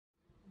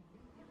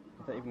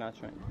Is that even our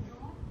train?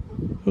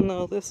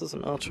 No, this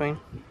isn't our train.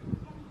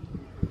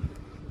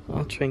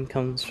 Our train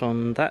comes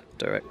from that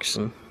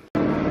direction.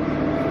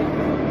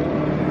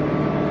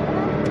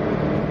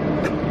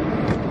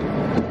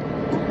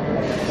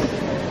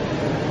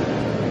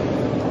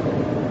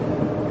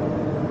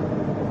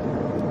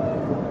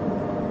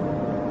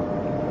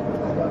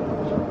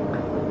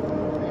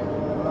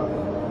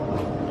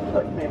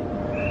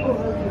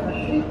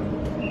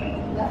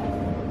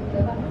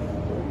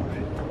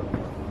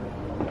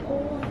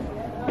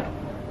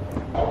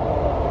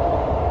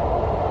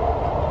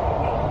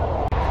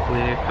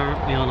 We're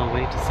currently on our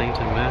way to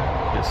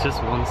Saint-Omer. It's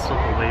just one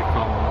stop away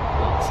from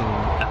Watson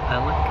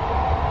Appellec,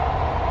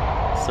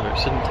 so it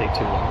shouldn't take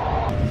too long.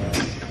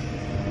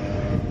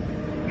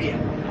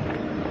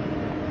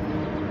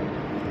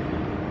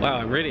 Wow,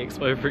 I'm really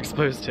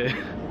overexposed here.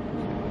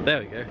 There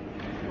we go.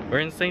 We're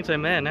in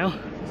Saint-Omer now.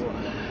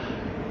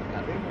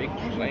 Big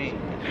plane.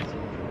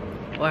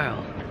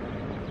 Wow.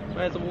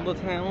 Where's all the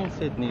town,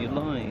 Sydney?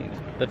 Live.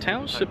 The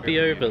town should be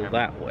over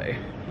that way.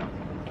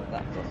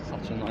 That's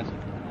such a nice.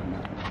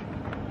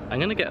 I'm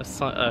gonna get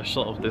a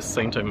shot of this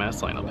Saint-Omer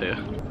sign up here.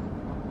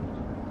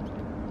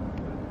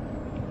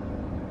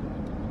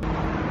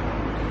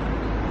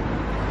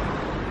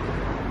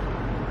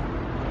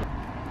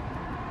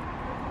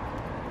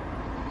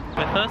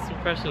 My first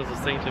impressions of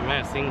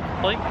Saint-Omer seem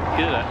quite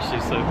good actually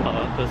so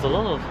far. There's a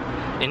lot of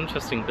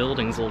interesting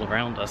buildings all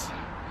around us.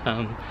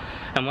 And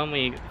when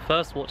we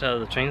first walked out of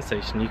the train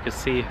station, you could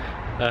see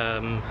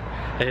a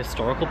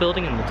historical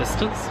building in the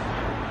distance.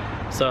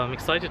 So I'm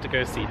excited to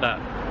go see that.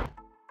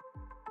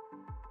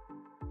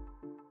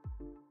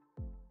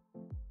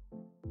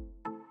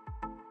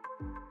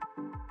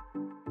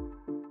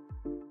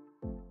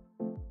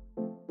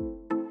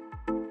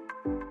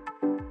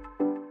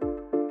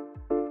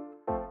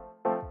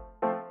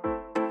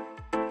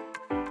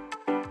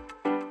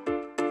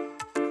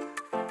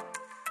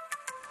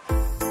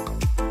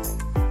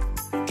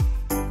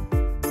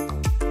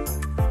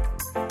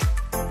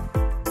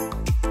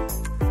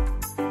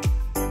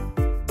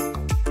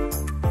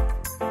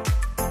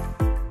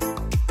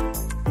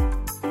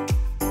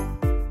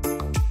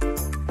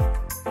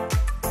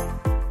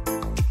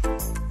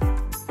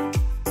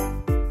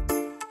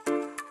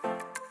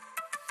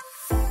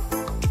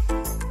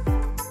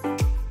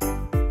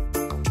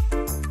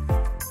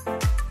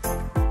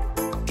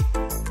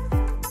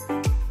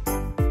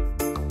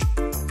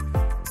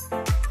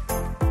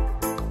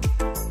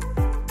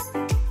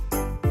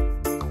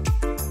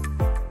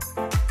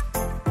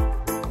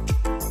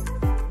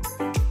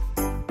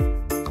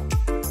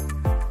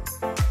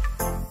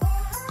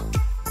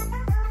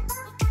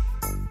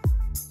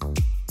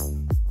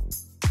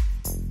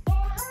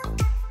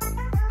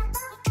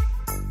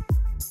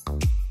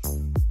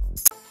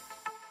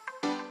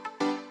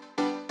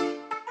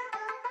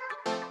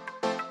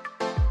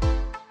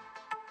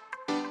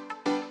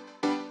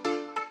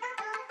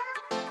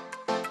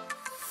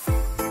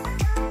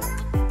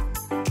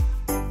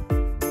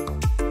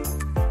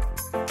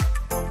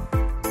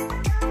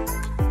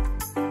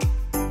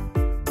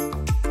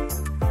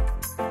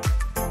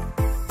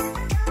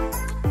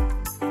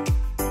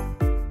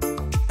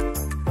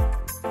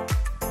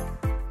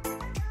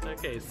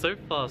 Okay, so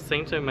far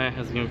Saint-Omer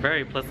has been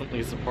very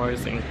pleasantly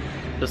surprising.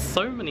 There's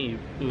so many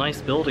nice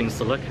buildings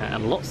to look at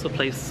and lots of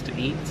places to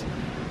eat.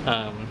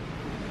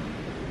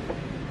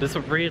 This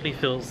really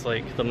feels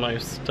like the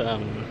most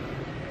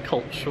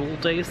cultural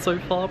day so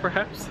far,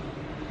 perhaps.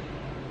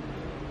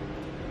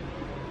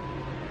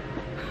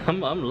 I'm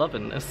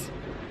loving this.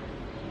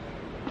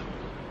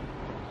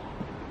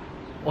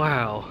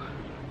 Wow.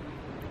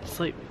 It's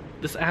like,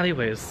 this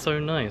alleyway is so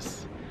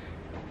nice.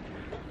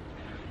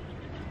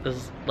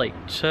 There's like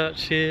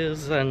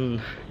churches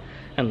and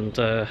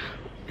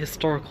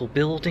historical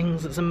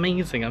buildings. It's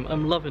amazing.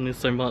 I'm loving this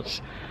so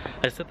much.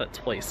 I said that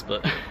twice,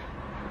 but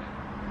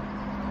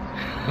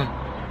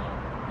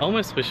I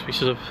almost wish we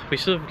should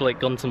have like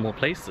gone to more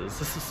places.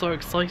 This is so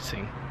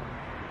exciting.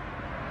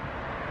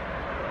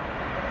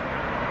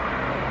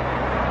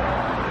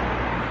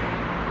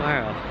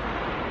 Wow.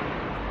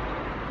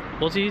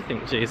 What do you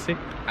think, Jacy?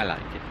 I like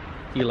it.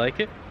 You like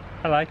it?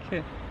 I like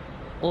it.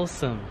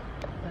 Awesome.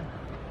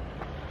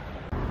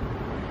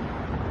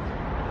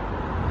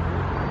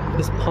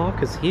 This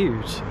park is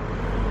huge.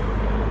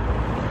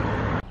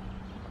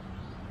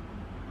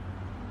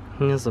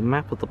 Here's a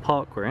map of the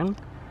park we're in,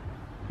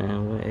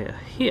 and we're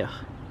here.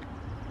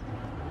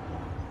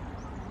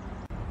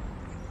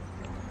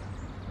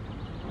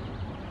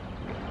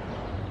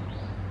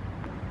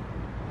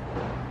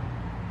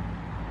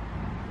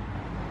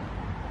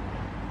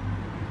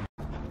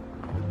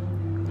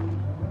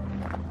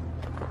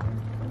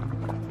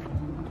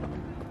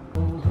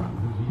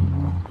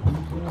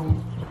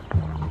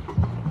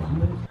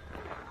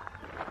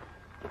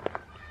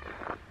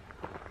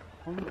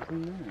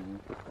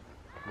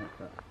 Like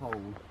that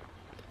hole.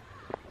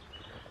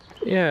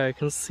 Yeah, I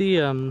can see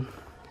You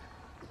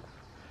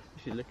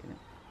should look at it.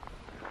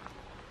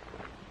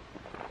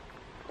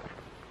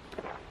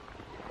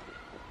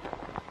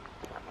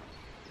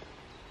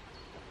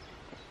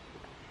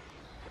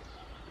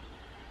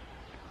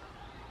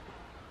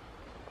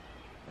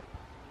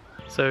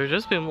 So we've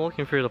just been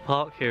walking through the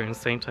park here in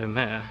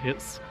Saint-Omer.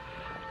 It's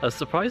a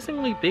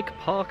surprisingly big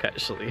park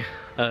actually.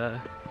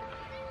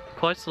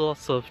 Quite a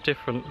lot of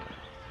different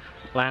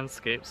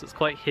landscapes. It's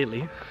quite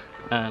hilly,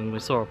 and we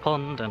saw a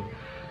pond and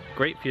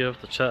great view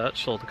of the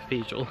church or the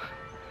cathedral.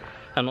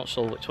 I'm not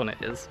sure which one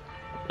it is.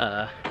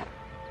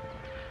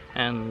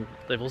 And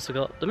they've also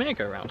got the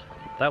merry-go-round.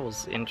 That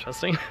was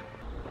interesting.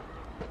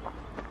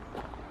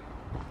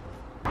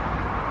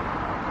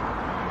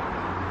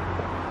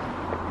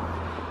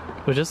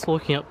 We're just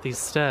walking up these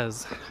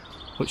stairs,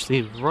 which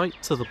lead right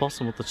to the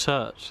bottom of the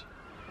church.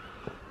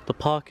 The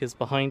park is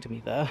behind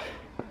me there.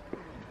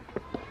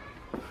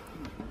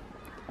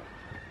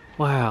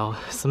 Wow,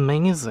 it's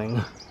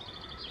amazing.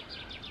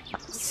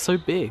 It's so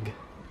big.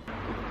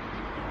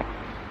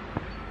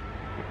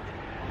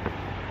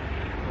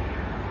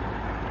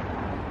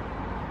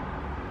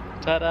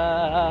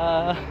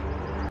 Ta-da!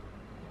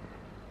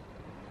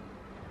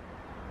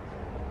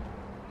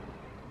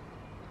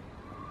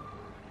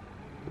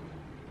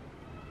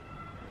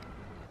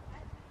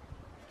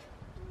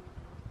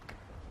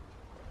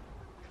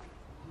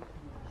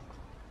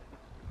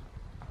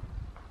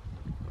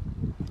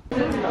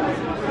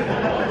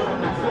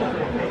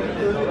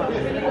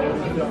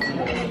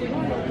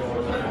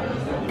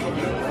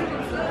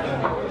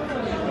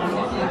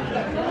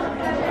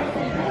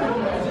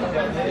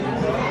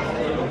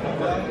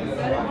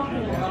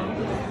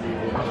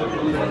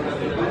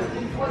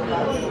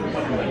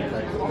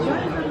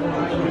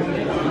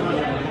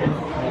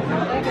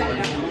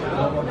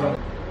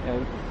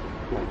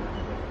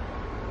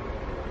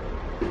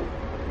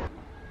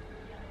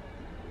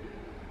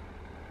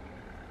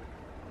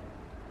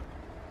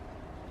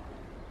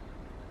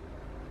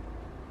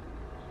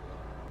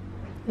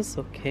 It's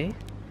okay.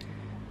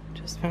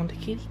 Just found a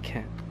kitty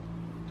cat.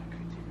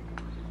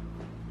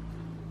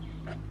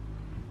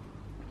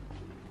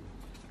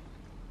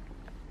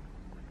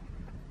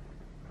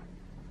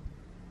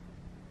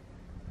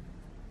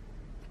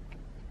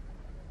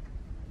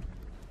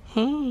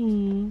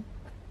 Hey.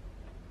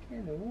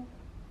 Hello.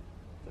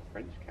 It's a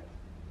French cat.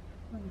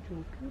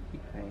 Bonjour, kitty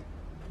cat.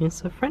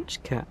 It's a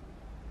French cat.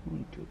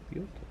 Bonjour,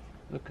 beautiful.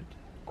 Look at the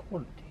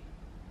quality.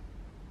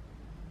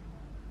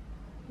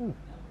 Oh.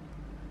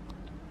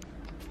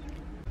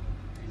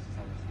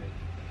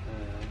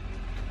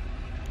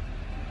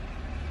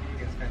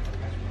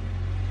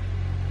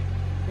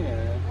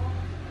 Yeah.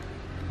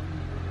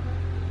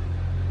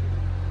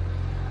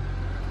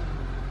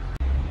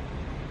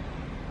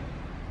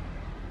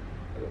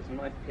 I've got some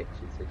nice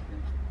pictures, isn't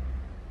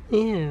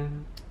it? Yeah.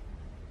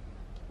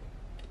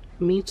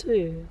 Me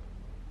too.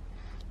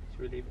 It's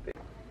really big.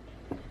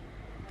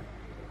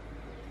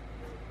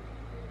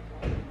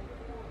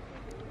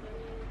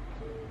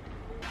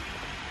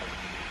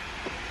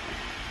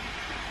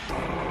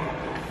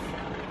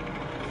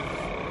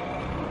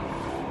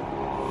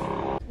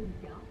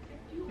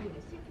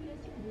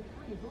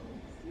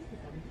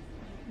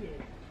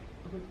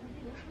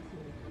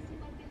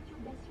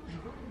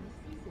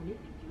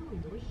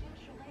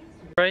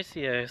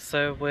 Rightio,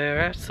 so we're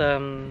at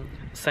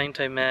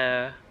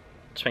Saint-Omer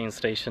train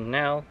station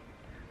now.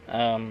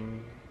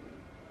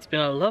 It's been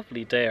a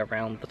lovely day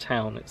around the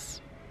town. It's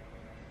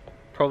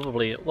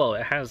probably, well,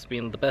 it has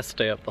been the best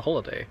day of the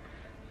holiday.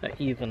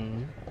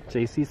 Even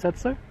Jacy said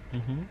so.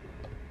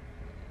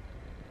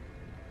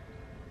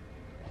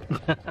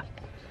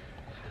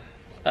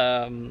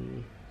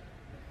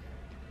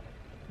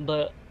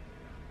 But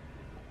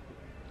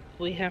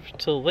we have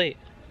to wait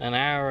an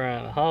hour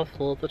and a half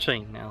for the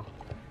train now,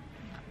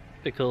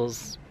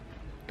 because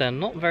they're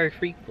not very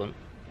frequent.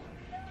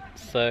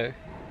 So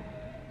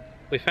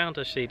we found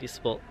a shady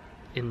spot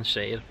in the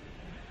shade.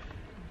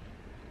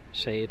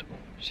 Shady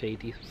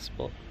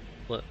spot.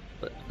 What?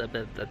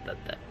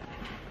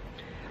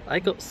 I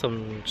got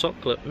some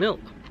chocolate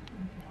milk,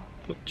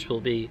 which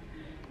will be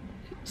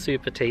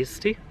super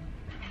tasty.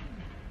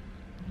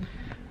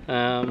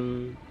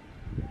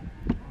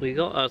 We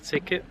got our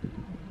ticket.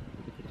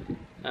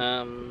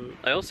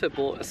 I also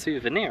bought a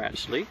souvenir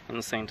actually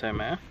in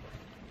Saint-Omer.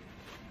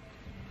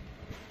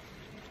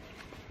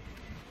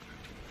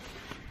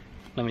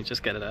 Let me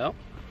just get it out.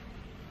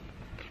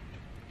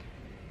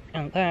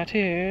 And that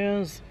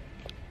is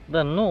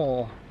the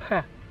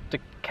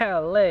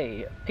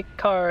Nord-Pas-de-Calais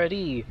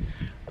Picardy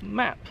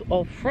map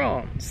of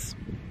France.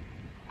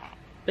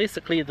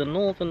 Basically the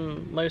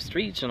northernmost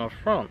region of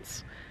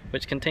France,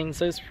 which contains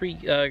those three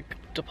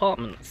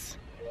departments.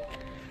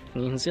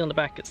 And you can see on the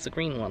back it's the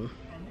green one.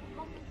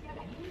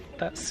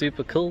 That's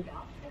super cool.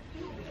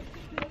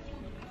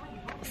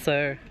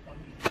 So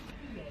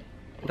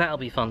that'll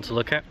be fun to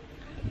look at.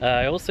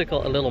 I also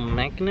got a little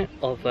magnet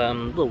of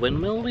the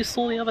windmill we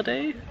saw the other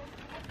day.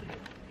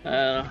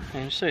 I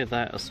can show you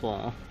that as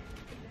well.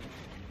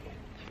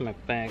 If my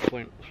bag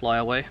won't fly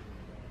away.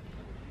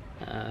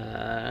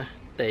 There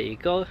you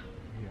go.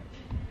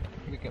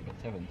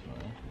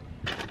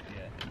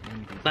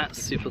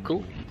 That's super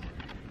cool.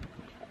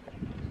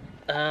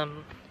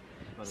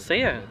 So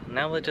yeah,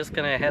 now we're just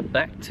gonna head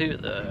back to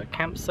the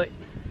campsite.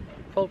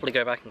 Probably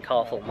go back in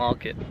Carthel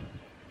Market,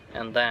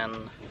 and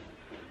then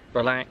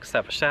relax,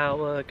 have a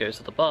shower, go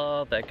to the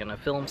bar, they're gonna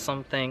film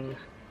something.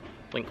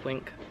 Wink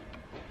wink.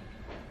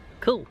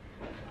 Cool.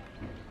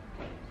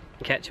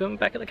 Catch you when we're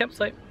back at the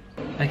campsite.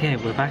 Okay,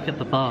 we're back at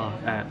the bar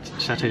at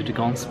Chateau de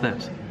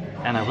Gonspet,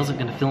 and I wasn't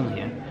gonna film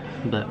here,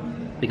 but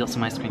we got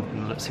some ice cream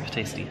and it looks super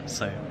tasty,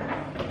 so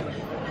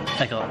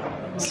I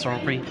got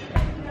strawberry,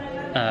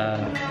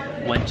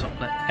 white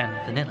chocolate, and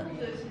vanilla.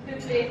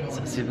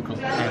 So super cool.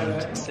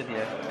 And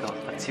Sivyer got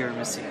a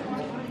tiramisu.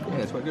 Yeah,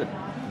 it's quite good.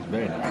 It's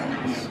very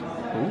nice.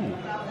 Ooh.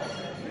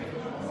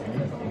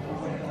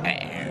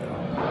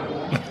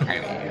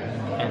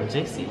 And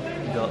Jacy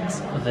got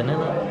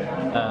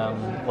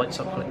vanilla, white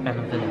chocolate, and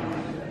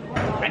vanilla.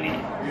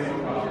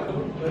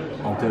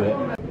 I'll do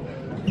it.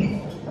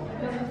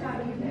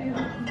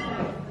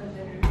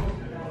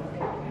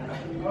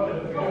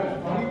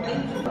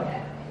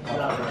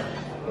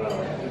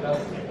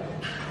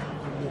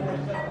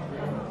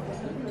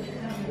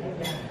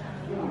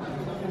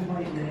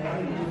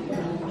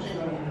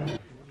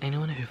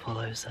 Anyone who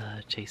follows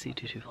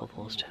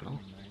Jacy2244's channel,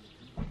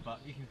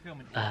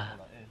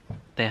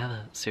 they have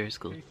a series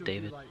called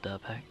David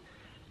Durpack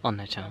on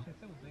their channel,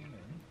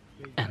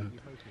 and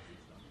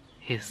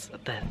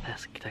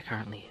they're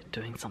currently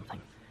doing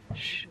something.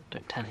 Shh,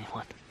 don't tell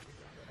anyone.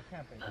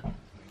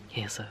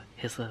 Here's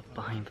a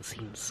behind the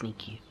scenes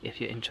sneaky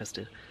if you're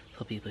interested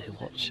for people who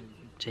watch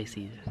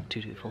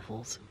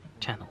Jacy2244's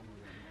channel.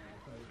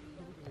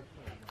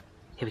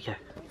 Here we go.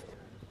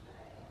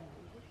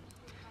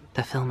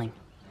 They're filming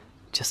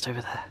just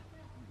over there.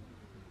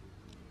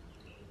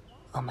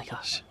 Oh my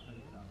gosh.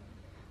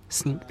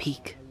 Sneak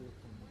peek.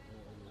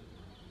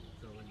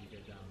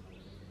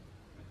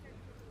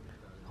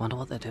 I wonder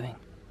what they're doing.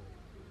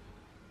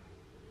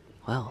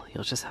 Well,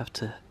 you'll just have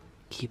to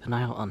keep an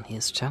eye out on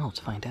his channel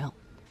to find out.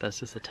 That's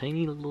just a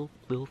tiny little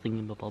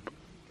thingamabob.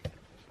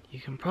 You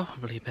can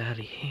probably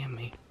barely hear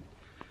me,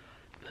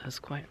 but it's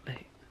quite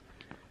late.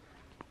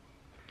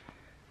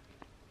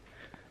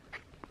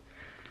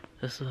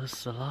 This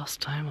is the last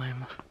time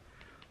I'm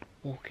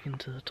walking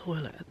to the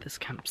toilet at this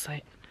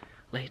campsite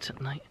late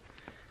at night,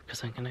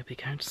 because I'm going to be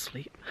going to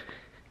sleep.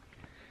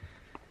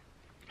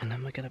 And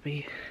then we're going to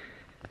be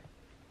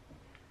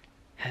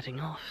heading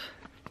off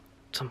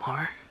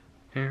tomorrow.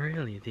 And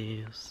really,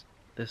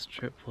 this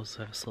trip was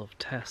a sort of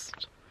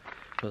test.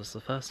 It was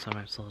the first time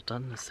I've sort of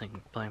done this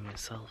thing by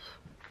myself,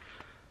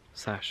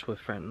 / with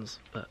friends,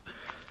 but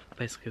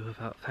basically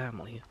without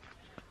family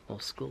or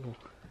school.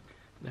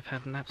 And I've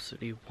had an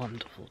absolutely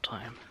wonderful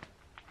time.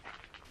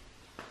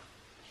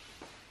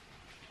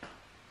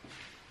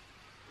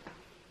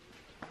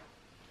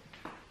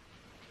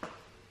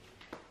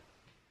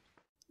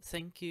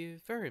 Thank you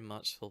very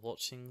much for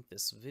watching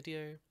this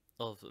video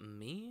of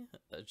me,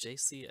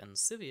 Jacy and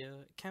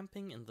Sivyer,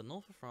 camping in the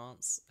north of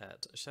France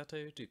at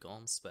Chateau du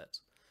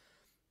Gonspet.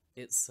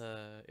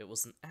 It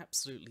was an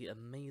absolutely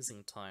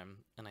amazing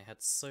time, and I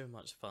had so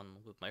much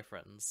fun with my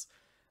friends.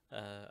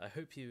 I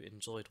hope you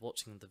enjoyed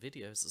watching the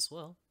videos as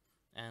well,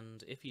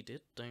 and if you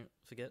did, don't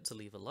forget to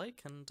leave a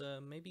like and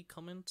maybe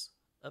comment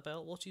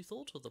about what you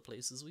thought of the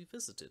places we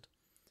visited.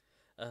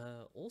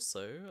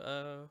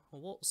 Also,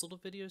 what sort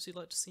of videos you'd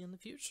like to see in the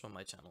future on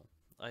my channel.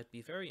 I'd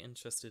be very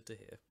interested to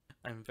hear.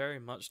 I'm very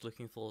much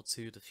looking forward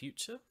to the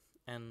future,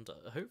 and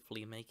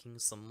hopefully making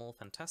some more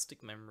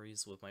fantastic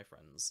memories with my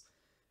friends.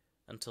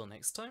 Until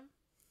next time,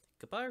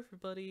 goodbye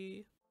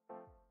everybody!